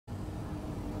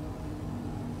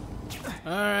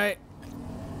Alright.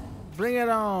 Bring it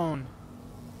on.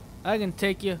 I can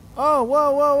take you. Oh,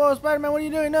 whoa, whoa, whoa, Spider-Man, what are you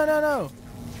doing? No, no, no.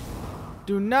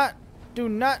 Do not do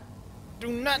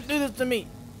this to me.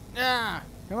 Ah,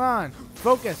 come on.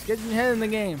 Focus. Get your head in the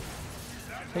game.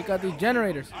 Take out these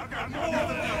generators.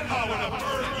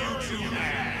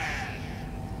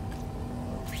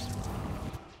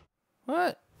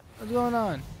 What? What's going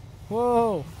on?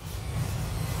 Whoa.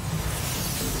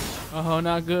 Oh,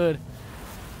 not good.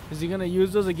 Is he gonna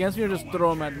use those against me or just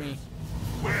throw them at me?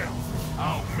 Well,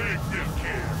 I'll make them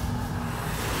care.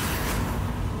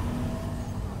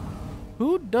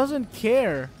 Who doesn't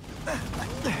care?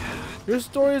 Your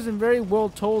story isn't very well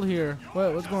told here.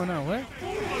 What? What's going on? What?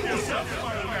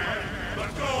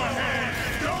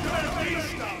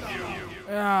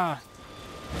 Ah.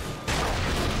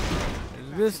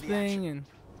 There's this thing and...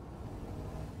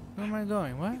 Where am I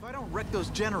going? What? If I don't wreck those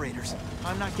generators,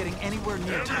 I'm not getting anywhere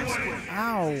near Times Square.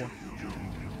 Ow.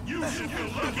 You should be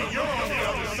lucky you're on the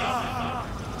other side.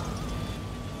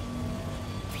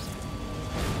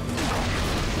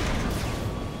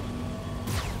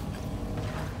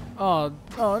 Oh,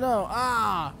 oh no.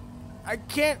 Ah. I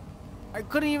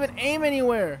couldn't even aim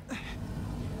anywhere.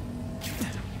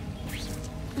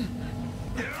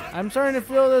 I'm starting to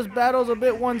feel this battle's a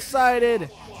bit one-sided.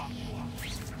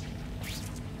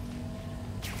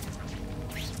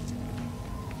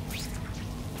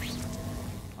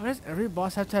 Why does every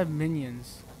boss have to have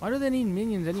minions? Why do they need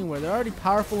minions anywhere? They're already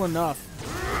powerful enough.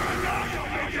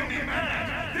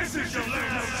 This is your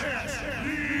last chance.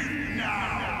 Leave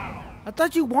now. I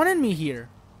thought you wanted me here.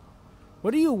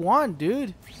 What do you want,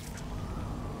 dude?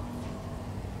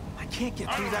 I can't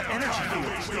get through that energy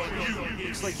field.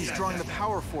 Looks like he's drawing the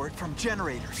power for it from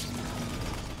generators.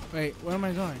 Wait, where am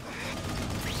I going?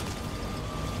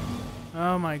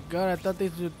 Oh my god, I thought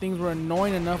these things were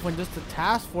annoying enough when just the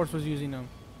task force was using them.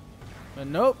 But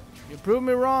nope, you proved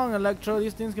me wrong, Electro.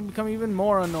 These things can become even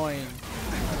more annoying.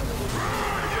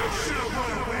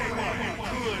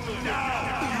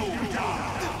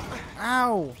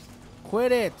 Ow!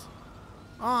 Quit it!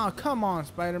 Aw, oh, come on,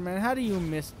 Spider-Man. How do you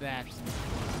miss that?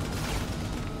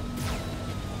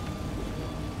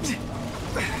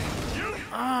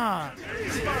 Ah!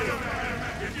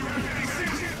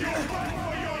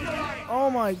 Oh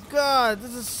my god,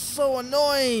 this is so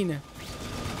annoying!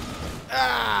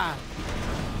 Ah!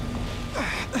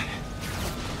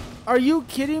 Are you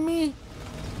kidding me?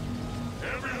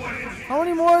 How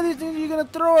many more of these things are you gonna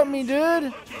throw at me,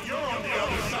 dude?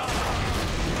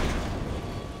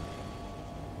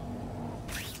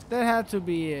 That had to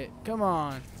be it. Come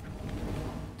on.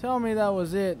 Tell me that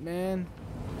was it, man.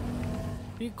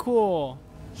 Be cool.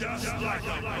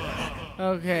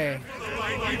 Okay.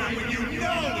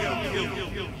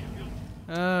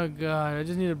 Oh god, I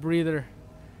just need a breather.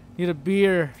 Need a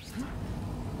beer.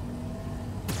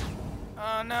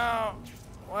 Oh no.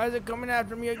 Why is it coming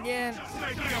after me again?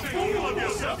 Making a fool of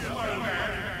yourself,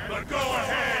 Spider-Man. But go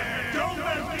ahead. Don't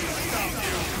let me stop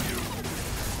you.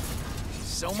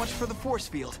 So much for the force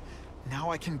field. Now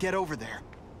I can get over there.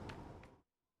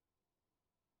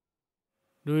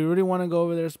 Do we really want to go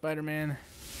over there, Spider-Man?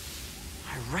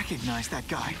 I recognize that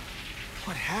guy.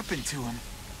 What happened to him?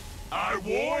 I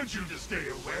warned you to stay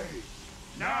away.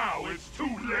 Now it's too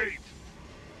late.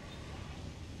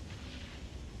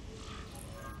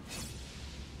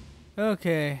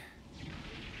 Okay.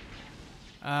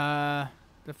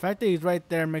 The fact that he's right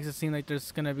there makes it seem like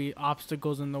there's gonna be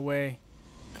obstacles in the way.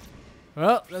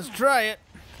 Well, let's try it.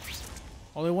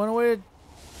 Only one way to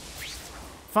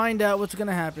find out what's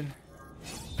gonna happen.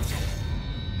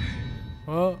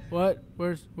 Whoa, what?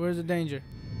 Where's the danger?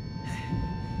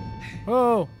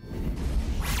 Whoa!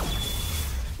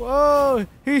 Whoa!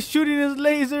 He's shooting his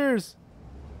lasers!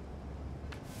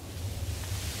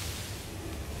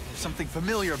 There's something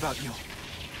familiar about you.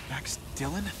 Max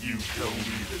Dillon? You don't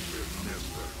even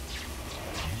remember.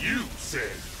 You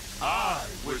said I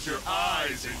was your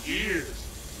eyes and ears.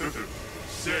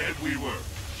 Said we were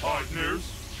partners.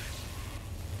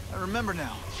 I remember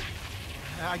now.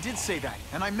 I did say that,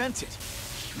 and I meant it.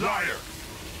 Liar!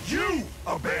 You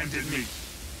abandoned me.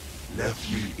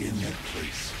 Left me in that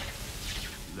place.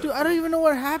 Dude, I don't even know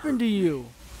what happened to you.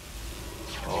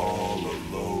 All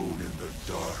alone in the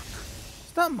dark.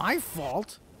 It's not my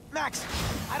fault. Max,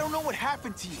 I don't know what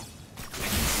happened to you. I can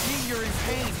see you're in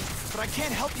pain, but I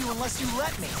can't help you unless you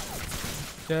let me.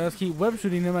 Just keep web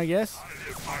shooting him, I guess. I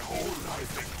lived my whole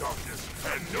life in darkness,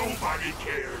 and nobody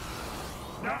cared.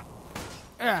 Now,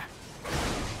 Ah.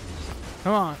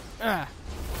 Come on. Ah.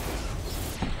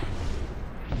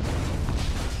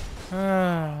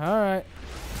 Alright.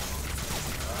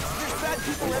 There's bad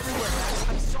people everywhere, Max.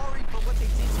 I'm sorry for what they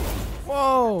did to you.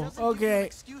 Whoa. Doesn't give you an Okay.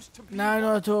 excuse to be Now I know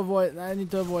one how of to avoid. I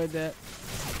need to avoid that. them.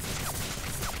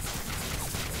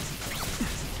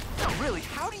 No, really,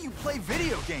 how do you play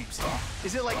video games?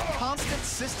 Is it like constant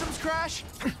systems crash?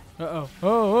 Uh-oh.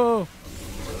 Oh.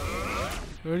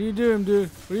 What are you doing, dude?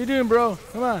 What are you doing, bro?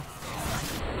 Come on.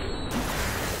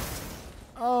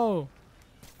 Oh.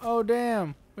 Oh,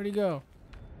 damn. Where'd he go?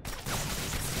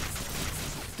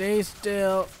 Stay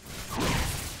still.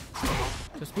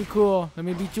 Just be cool. Let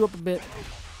me beat you up a bit.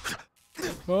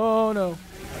 Oh, no.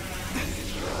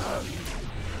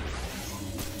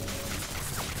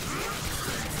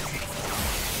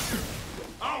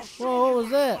 Whoa, what was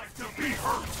that?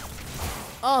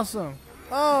 Awesome.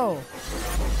 Oh.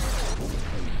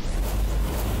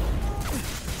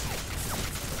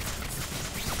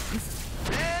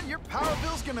 Man, your power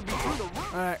bill's gonna be through the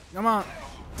roof. Alright, come on.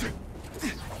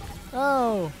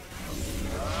 Oh.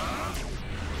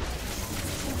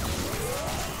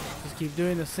 Just keep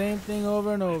doing the same thing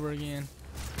over and over again.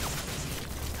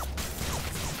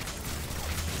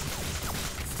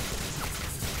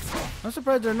 I'm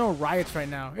surprised there are no riots right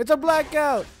now. It's a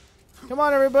blackout! Come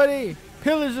on, everybody!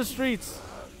 Pillage the streets!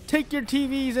 Take your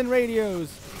TVs and radios!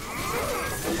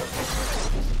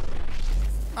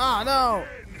 Ah, no!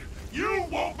 You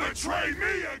won't betray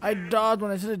me again! I dodged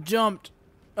when I should have jumped.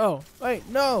 Oh, wait,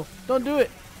 no! Don't do it!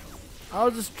 I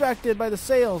was distracted by the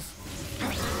sails.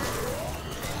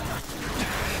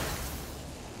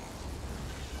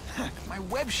 My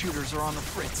web shooters are on the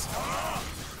fritz.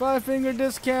 5-finger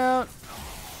discount!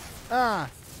 Ah!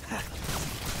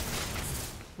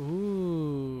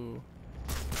 Ooh.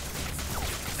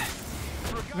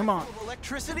 For a guy Come on. full of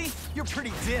electricity, you're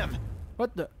pretty dim.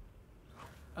 What the?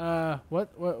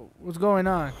 What's going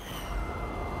on?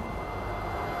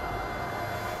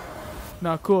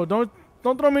 Not cool. Don't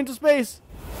throw me into space.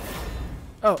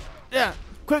 Oh, yeah.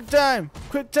 Quick time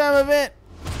event.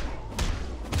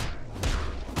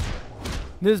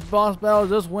 This boss battle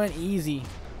just went easy.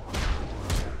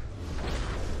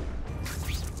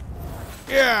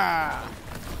 Yeah.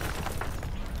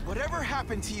 Whatever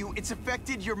happened to you, it's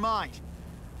affected your mind.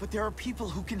 But there are people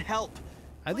who can help.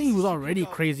 I think he was already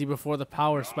crazy before the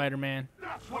power Spider-Man.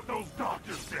 That's what those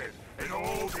doctors said, and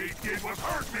all they did was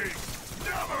hurt me!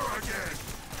 Never again!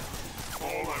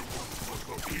 All I wanted was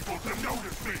for people to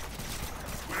notice me!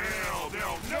 Well,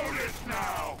 they'll notice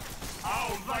now!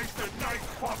 I'll light the night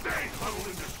while they huddle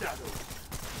in the shadows!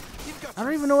 You've got I don't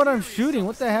some even know what I'm serious shooting.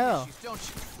 What the hell? issues, don't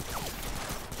you?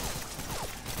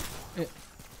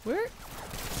 Where?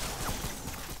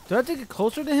 Do I have to get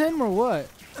closer to him or what?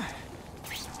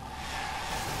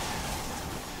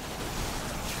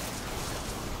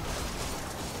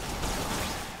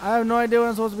 I have no idea what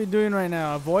I'm supposed to be doing right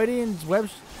now. Avoiding web.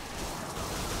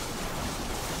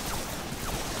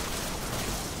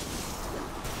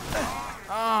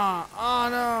 Oh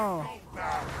no.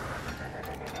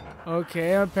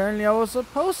 Okay, apparently I was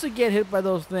supposed to get hit by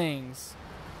those things.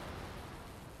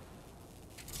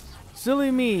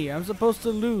 Silly me, I'm supposed to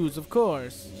lose, of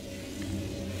course.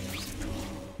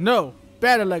 No,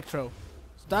 bad Electro.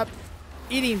 Stop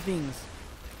eating things.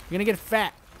 You're gonna get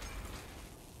fat.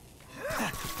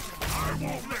 I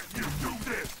won't let you do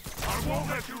this! I won't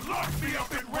let you lock me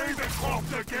up in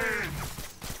Ravencroft again!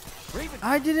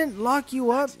 I didn't lock you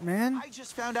up, man. I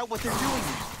just found out what they're doing.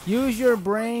 Use your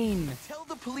brain. Tell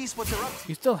the police what they're up to.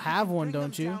 You still have one, Bring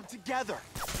don't them you? down together.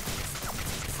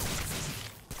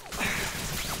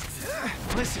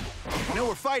 Listen, I know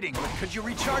we're fighting, but could you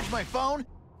recharge my phone?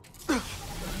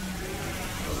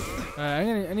 I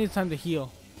need time to heal.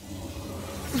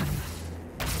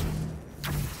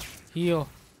 Heal.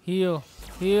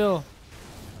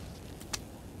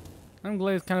 I'm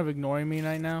glad he's kind of ignoring me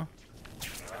right now.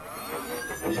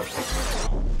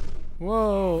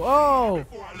 Whoa! Oh!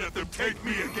 Before I let them take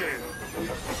me again!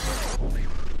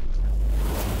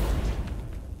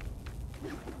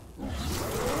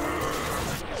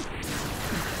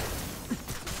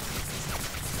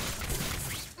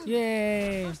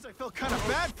 Yay! First, I felt kind of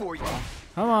bad for you.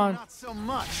 Come on. Not so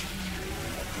much.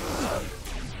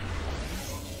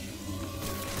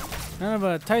 Kind of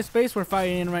a tight space we're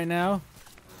fighting in right now.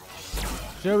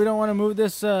 Sure, we don't want to move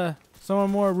this somewhere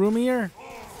more roomier,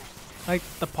 like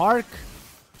the park.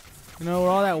 You know where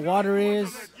all that water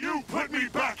is. Let you put me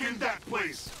back in that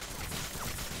place!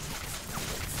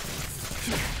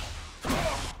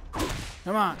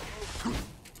 Come on.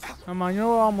 Come on, you know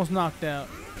we're almost knocked out.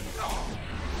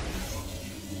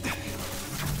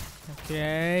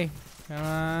 Okay. Come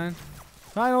on.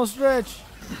 Final stretch.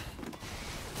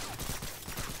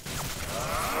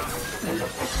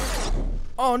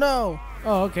 Oh no.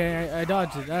 Oh, okay. I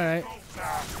dodged it. All right.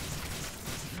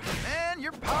 Man,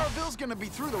 your power bill's gonna be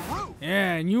through the roof.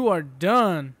 Yeah, and you are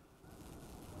done.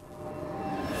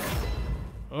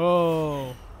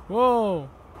 Oh, whoa.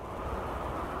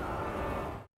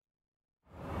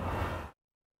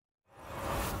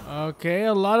 Okay,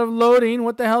 a lot of loading.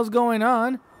 What the hell's going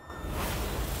on?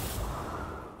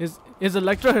 Is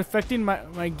Electro affecting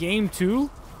my game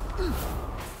too?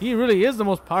 He really is the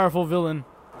most powerful villain.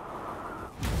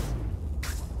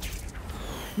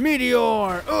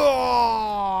 Meteor!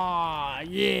 Oh,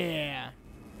 yeah.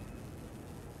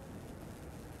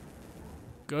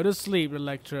 Go to sleep,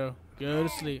 Electro. Go to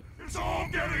sleep. It's all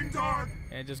getting dark.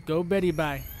 And just go Betty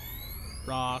bye.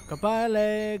 Rockabye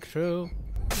Electro.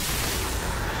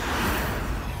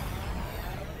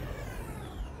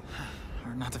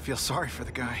 Hard not to feel sorry for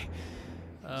the guy.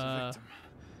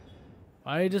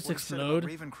 Why did it just What he said about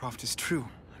explode? Ravencroft is true.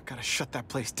 I've got to shut that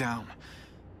place down.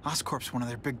 Oscorp's one of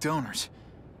their big donors.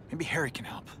 Maybe Harry can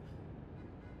help.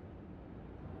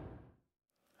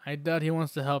 I doubt he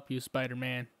wants to help you,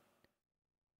 Spider-Man.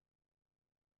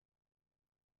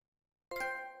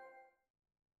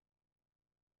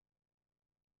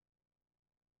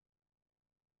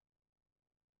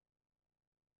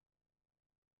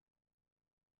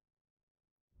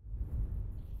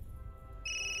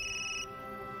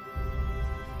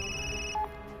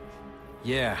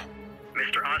 Yeah.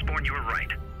 Mr. Osborn, you were right.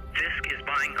 Fisk is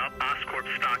buying up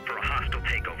Oscorp stock for a hostile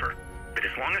takeover. But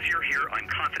as long as you're here, I'm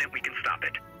confident we can stop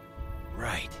it.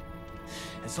 Right.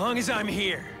 As long as I'm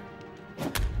here.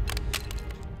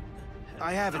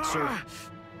 I have it, sir.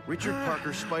 Richard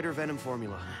Parker's spider venom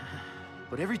formula.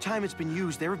 But every time it's been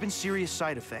used, there have been serious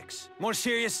side effects. More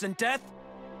serious than death?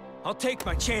 I'll take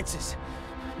my chances.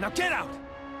 Now get out!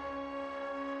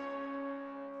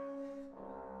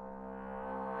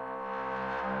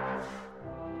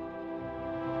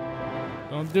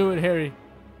 Don't do it, Harry.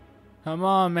 Come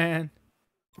on, man.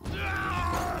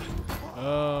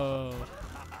 Oh.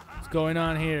 What's going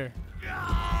on here?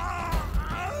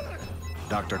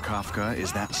 Dr. Kafka,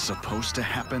 is that supposed to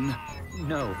happen?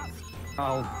 No.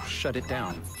 I'll shut it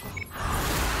down.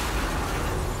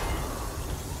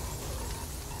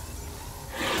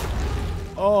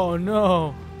 Oh,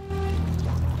 no.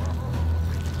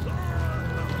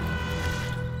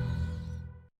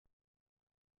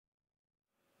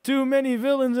 Too many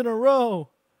villains in a row.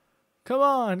 Come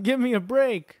on, give me a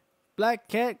break. Black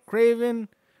Cat, Craven,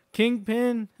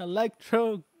 Kingpin,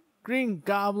 Electro, Green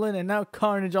Goblin, and now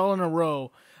Carnage all in a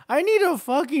row. I need a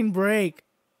fucking break.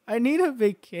 I need a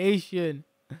vacation.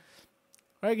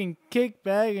 Where I can kick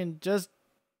back and just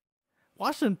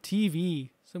watch some TV.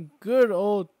 Some good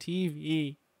old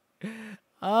TV.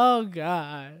 Oh,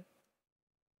 God.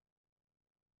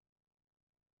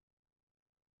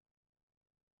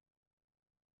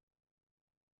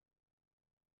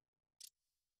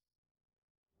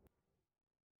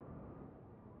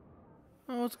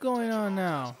 Oh, what's going on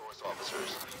now? Force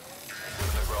officers.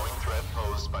 Given the growing threat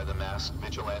posed by the masked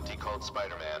vigilante called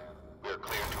Spider-Man, we are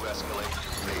cleared to escalate to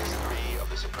Phase 3 of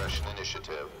the Suppression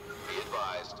Initiative. Be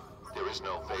advised, there is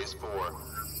no Phase 4.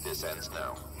 This ends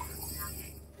now.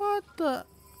 What the?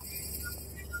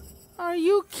 Are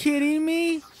you kidding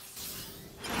me?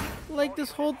 Like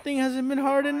this whole thing hasn't been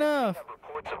hard enough.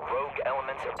 Reports of rogue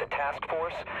elements of the task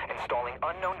force installing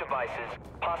unknown devices,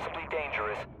 possibly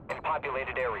dangerous, in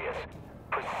populated areas.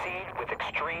 Proceed with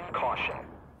extreme caution.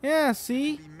 Yeah,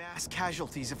 see? Be mass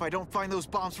casualties if I don't find those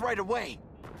bombs right away.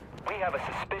 We have a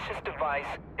suspicious device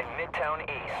in Midtown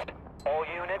East. All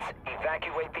units,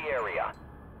 evacuate the area.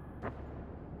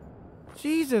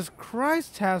 Jesus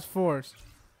Christ, Task Force.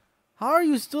 How are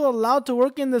you still allowed to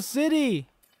work in the city?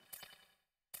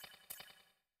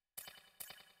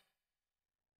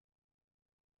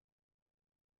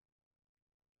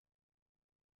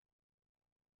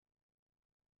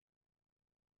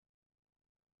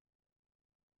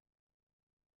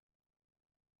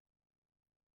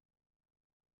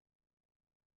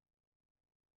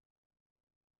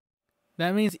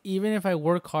 That means even if I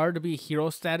work hard to be hero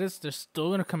status, they're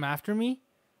still gonna come after me?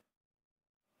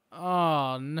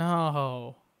 Oh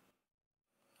no.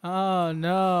 Oh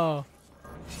no.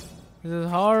 This is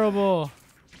horrible.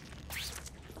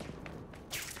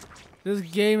 This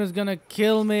game is gonna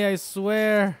kill me, I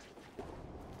swear.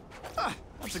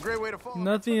 That's a great way to fall.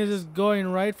 Nothing is just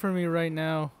going right for me right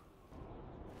now.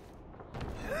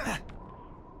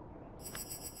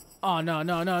 Oh no,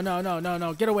 no, no, no, no, no,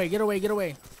 no. Get away, get away, get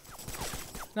away.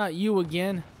 Not you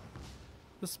again.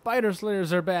 The Spider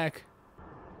Slayers are back.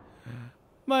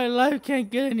 My life can't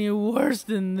get any worse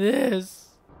than this.